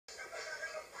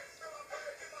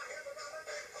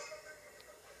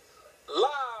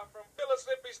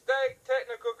Pellissippi State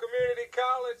Technical Community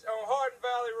College on Hardin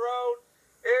Valley Road.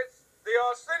 It's the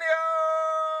Arsenio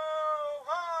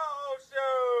Hall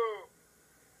Show.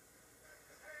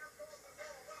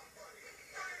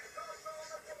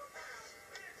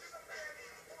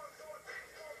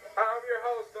 I'm your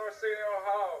host, Arsenio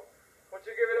Hall. Won't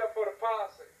you give it up for the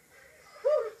posse?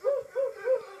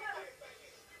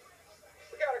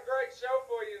 We got a great show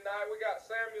for you tonight. We got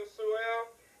Samuel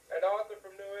Sewell, an author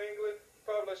from New England,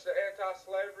 published an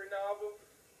anti-slavery novel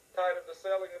titled The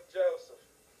Selling of Joseph.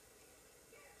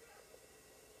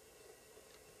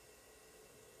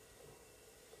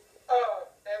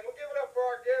 And we'll give it up for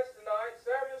our guest tonight,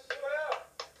 Samuel Sewell.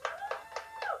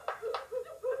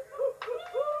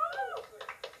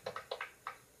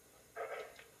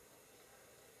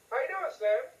 How you doing,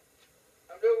 Sam?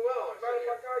 I'm doing well. Mind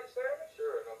if I call you Sammy?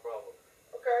 Sure, no problem.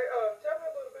 Okay, tell me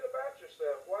a little bit about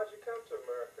yourself. Why'd you come to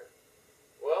America?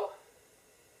 Well,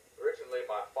 originally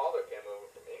my father came over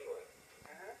from England.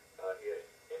 He had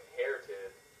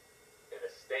inherited an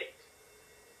estate,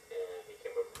 and he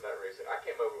came over for that reason. I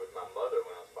came over with my mother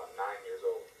when I was about 9 years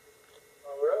old.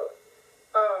 Oh, really?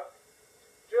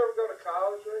 Did you ever go to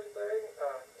college or anything?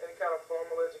 Any kind of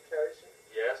formal education?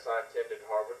 Yes, I attended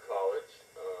Harvard College.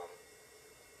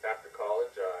 After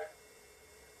college, I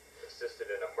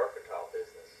assisted in a mercantile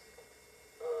business.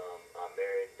 I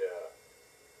married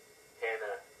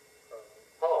Hannah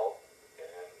Hall,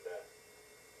 and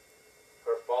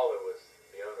her father was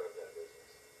the owner of that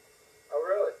business. Oh,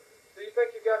 really? Do you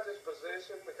think you got this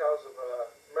position because of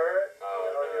merit,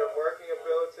 your working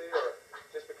ability, or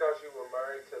just because you were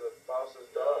married to the boss's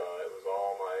daughter? It was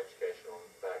all my educational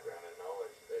background and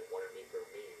knowledge. They wanted me for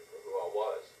who I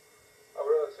was. Oh,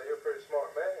 really? So you're a pretty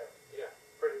smart man. Yeah.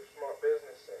 Pretty smart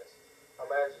business sense. I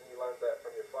imagine you learned that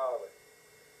from your father.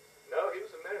 No, he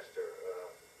was a minister,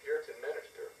 Puritan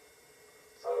minister.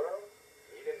 So really?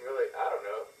 he didn't really, I don't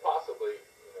know, possibly,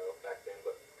 back then,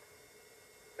 but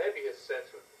maybe his sense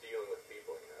with dealing with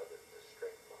people, the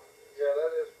strength behind it. Yeah,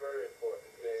 that is very important,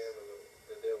 being able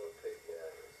to deal with people.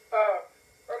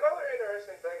 Another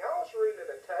interesting thing, I was reading in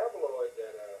a tabloid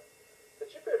that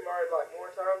you've been married like more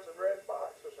times than Red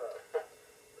Fox or something.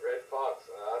 Red Fox,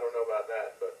 I don't know about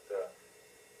that, but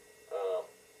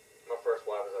my first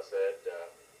wife, as I said,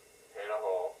 Hannah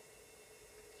Hall,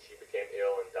 she became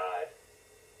ill and died.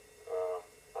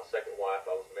 My second wife,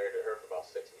 I was married to her for about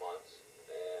 6 months,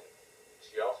 and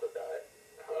she also died.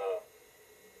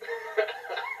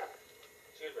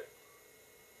 Excuse me.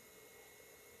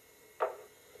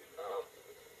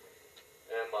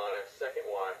 And my second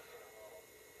wife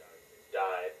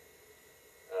died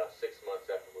 6 months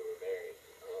after we were married.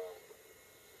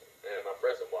 And my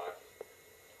present wife,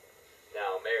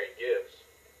 now Mary Gibbs,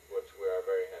 which we are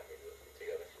very happy to be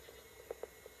together.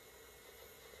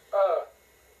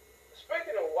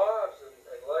 Speaking of wives and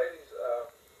ladies,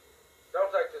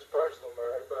 don't take this personal,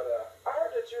 Mary, but I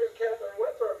heard that you and Catherine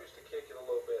Winthrop used to kick it a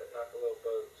little bit, knock a little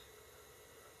boots.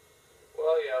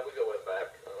 Well, yeah, we go way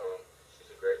back. She's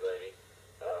a great lady.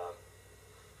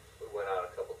 We went out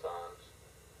a couple times,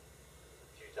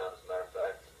 a few times, as a matter of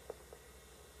fact.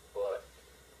 But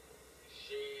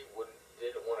she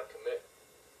didn't want to commit,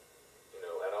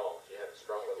 at all. She had a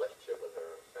strong relationship with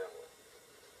her family.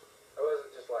 It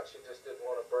wasn't just like she just didn't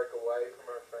want to break away from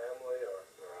her family, or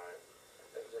Right.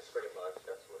 it just Pretty much,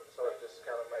 that's what so it just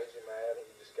kind of made you mad and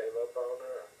you just gave up on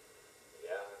her,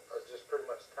 Yeah. or just pretty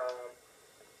much time.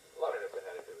 A lot of it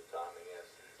had to do with timing, yes.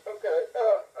 Okay.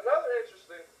 Another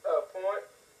interesting point,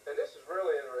 and this is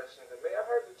really interesting to me. I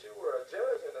heard that you were a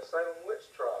judge in the Salem witch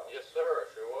trial. Yes, sir,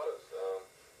 sure was.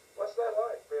 What's that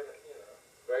like, being,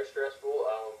 Very stressful.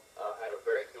 I had a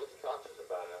very guilty conscience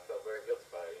about it. I felt very guilty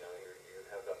about it. You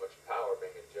have that much power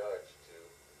being a judge to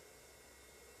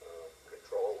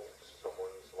control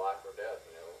someone's life or death.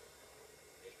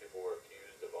 These people were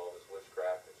accused of all this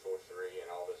witchcraft and sorcery and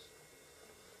all this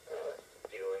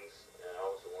dealings, and I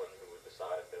was the one who would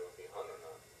decide if they would be hung or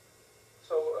not.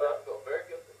 So, I felt very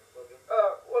guilty.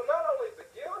 well, not only the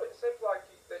guilt, it seems like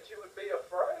that you would be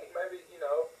afraid. Maybe,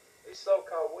 these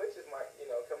so-called witches might,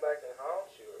 come back and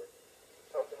haunt you or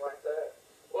something like that.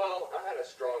 Well, I had a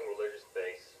strong religious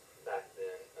base back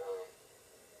then.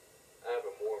 I have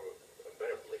a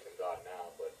better belief in God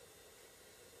now,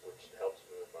 which helps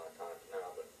me with my times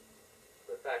now. But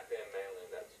back then, mainly,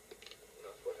 that's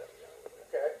what helped me out with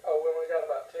that. Okay. Oh, we only got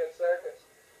about 10 seconds.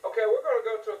 Okay, we're going to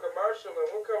go to a commercial,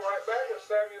 and we'll come right back with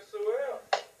Samuel Sewell.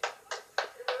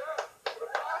 Give it up for the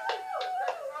posse.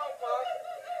 Take it home, posse.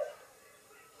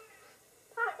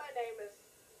 Hi, my name is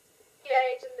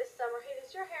Gage, and this summer heat,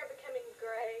 is your hair becoming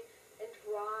gray and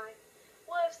dry?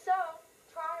 Well, if so,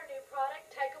 try our new product,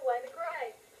 Take Away the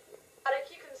Gray. Product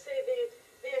you can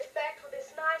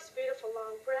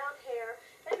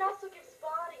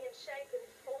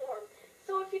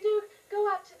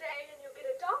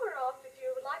off if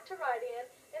you would like to write in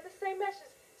the same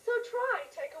message. So try,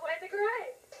 take away the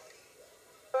gray.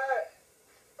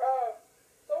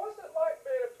 So what's it like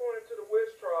being appointed to the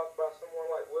witch trials by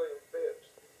someone like William Phipps?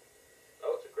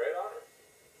 Oh, it's a great honor.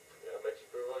 You know, it makes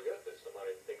you feel really good that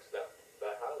somebody thinks that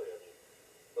highly of you.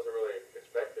 Wasn't really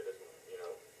expected, you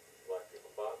know, like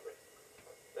people thought, but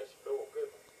it makes you feel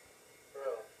good.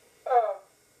 Really?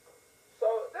 So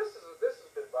this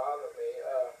has been bothering me.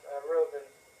 I've really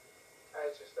been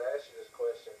anxious to ask you this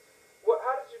question.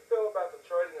 How did you feel about the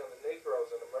trading of the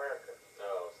Negroes in America? No,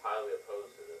 I was highly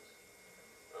opposed to this.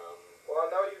 Well,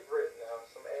 I know you've written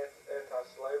some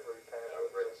anti-slavery pamphlets.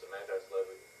 I've written some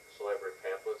anti-slavery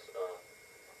pamphlets.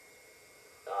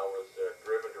 I was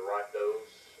driven to write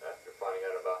those after finding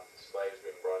out about the slaves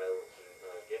being brought over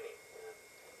from Guinea. And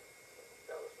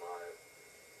that was my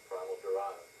primal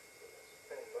drive.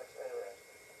 That's interesting.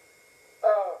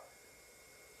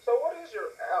 So what is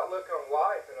your outlook on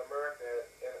life in America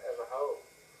as a whole?